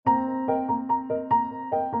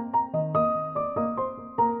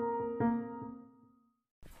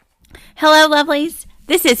Hello, lovelies.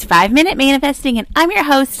 This is 5 Minute Manifesting, and I'm your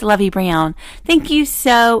host, Lovey Brown. Thank you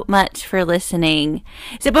so much for listening.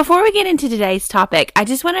 So before we get into today's topic, I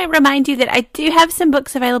just want to remind you that I do have some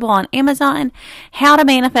books available on Amazon, How to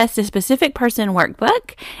Manifest a Specific Person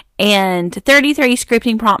workbook, and 33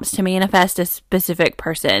 scripting prompts to manifest a specific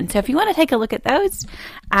person. So if you want to take a look at those,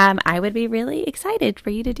 I would be really excited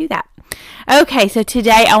for you to do that. Okay, so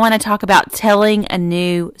today I want to talk about telling a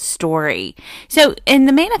new story. So in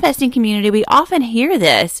the manifesting community, we often hear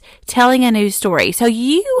this, telling a new story. So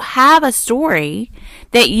you have a story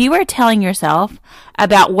that you are telling yourself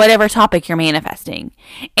about whatever topic you're manifesting.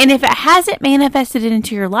 And if it hasn't manifested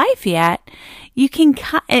into your life yet, you can,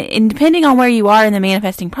 and depending on where you are in the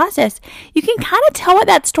manifesting process, you can kind of tell what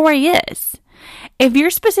that story is. If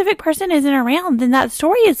your specific person isn't around, then that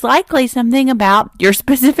story is likely something about your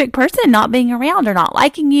specific person not being around or not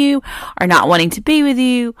liking you or not wanting to be with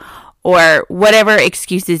you or whatever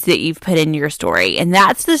excuses that you've put in your story. And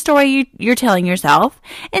that's the story you're telling yourself.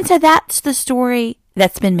 And so that's the story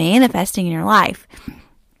that's been manifesting in your life.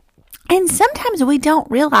 And sometimes we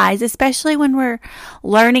don't realize, especially when we're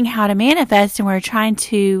learning how to manifest and we're trying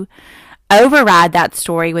to override that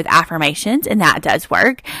story with affirmations, and that does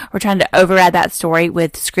work. We're trying to override that story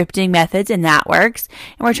with scripting methods, and that works.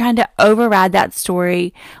 And we're trying to override that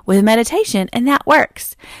story with meditation, and that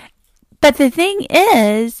works. But the thing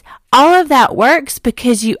is, all of that works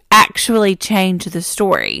because you actually change the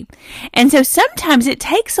story. And so sometimes it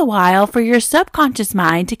takes a while for your subconscious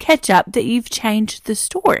mind to catch up that you've changed the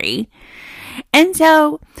story. And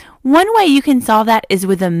so one way you can solve that is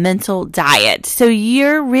with a mental diet. So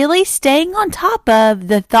you're really staying on top of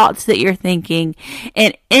the thoughts that you're thinking.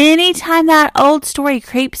 And anytime that old story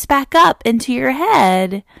creeps back up into your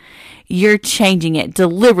head, you're changing it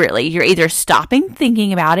deliberately. You're either stopping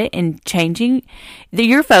thinking about it and changing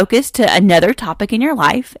your focus to another topic in your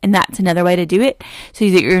life, and that's another way to do it, so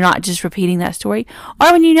that you're not just repeating that story.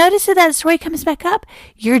 Or when you notice that story comes back up,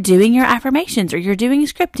 you're doing your affirmations, or you're doing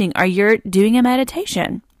scripting, or you're doing a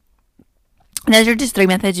meditation. And those are just 3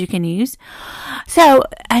 methods you can use. So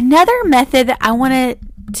another method that I want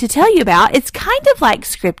to tell you about, it's kind of like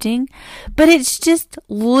scripting, but it's just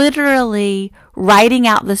literally writing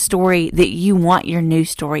out the story that you want your new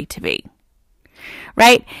story to be,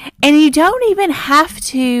 right? And you don't even have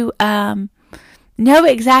to know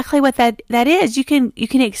exactly what that is. You can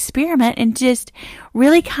experiment and just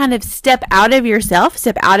really kind of step out of yourself,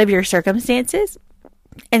 step out of your circumstances,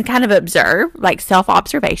 and kind of observe, like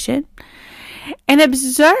self-observation, and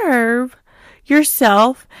observe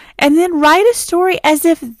yourself, and then write a story as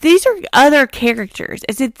if these are other characters,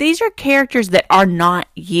 as if these are characters that are not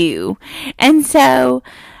you. And so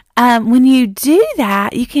when you do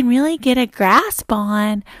that, you can really get a grasp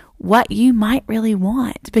on what you might really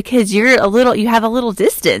want, because you have a little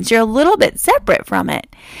distance, you're a little bit separate from it.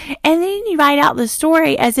 And then you write out the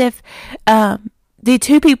story as if the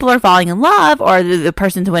 2 people are falling in love, or the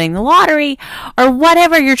person's winning the lottery, or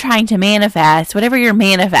whatever you're trying to manifest, whatever you're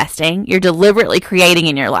manifesting, you're deliberately creating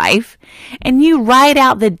in your life, and you write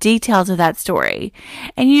out the details of that story.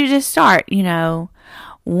 And you just start,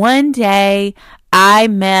 one day I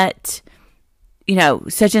met,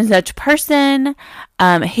 such and such person.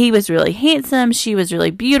 He was really handsome. She was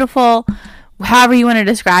really beautiful. However you want to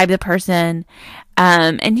describe the person.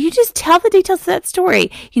 And you just tell the details of that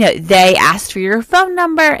story. They asked for your phone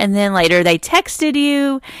number, and then later they texted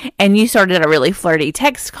you, and you started a really flirty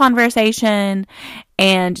text conversation,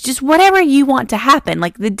 and just whatever you want to happen.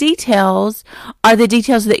 Like, the details are the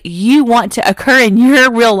details that you want to occur in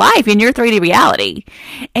your real life, in your 3D reality.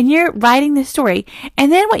 And you're writing this story.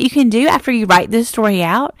 And then what you can do after you write this story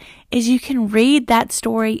out is you can read that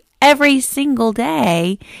story every single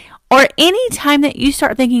day, or any time that you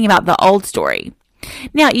start thinking about the old story.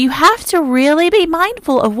 Now, you have to really be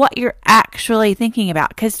mindful of what you're actually thinking about,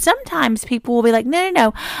 because sometimes people will be like,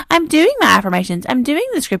 no, I'm doing my affirmations, I'm doing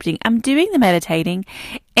the scripting, I'm doing the meditating,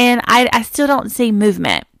 and I still don't see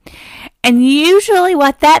movement. And usually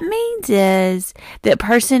what that means is that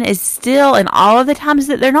person is still, in all of the times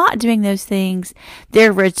that they're not doing those things,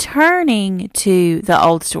 they're returning to the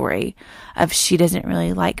old story of, she doesn't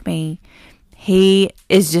really like me, he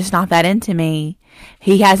is just not that into me,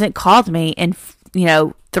 he hasn't called me in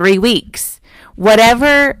 3 weeks.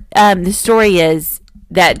 Whatever the story is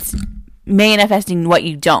that's manifesting what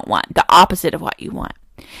you don't want, the opposite of what you want.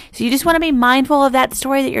 So you just want to be mindful of that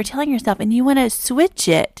story that you're telling yourself, and you want to switch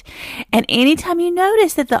it. And anytime you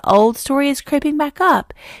notice that the old story is creeping back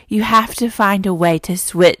up, you have to find a way to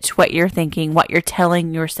switch what you're thinking, what you're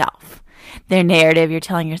telling yourself, their narrative you're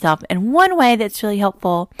telling yourself. And one way that's really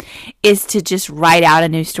helpful is to just write out a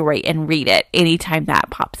new story and read it anytime that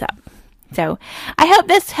pops up. So I hope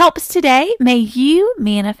this helps today. May you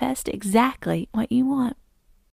manifest exactly what you want.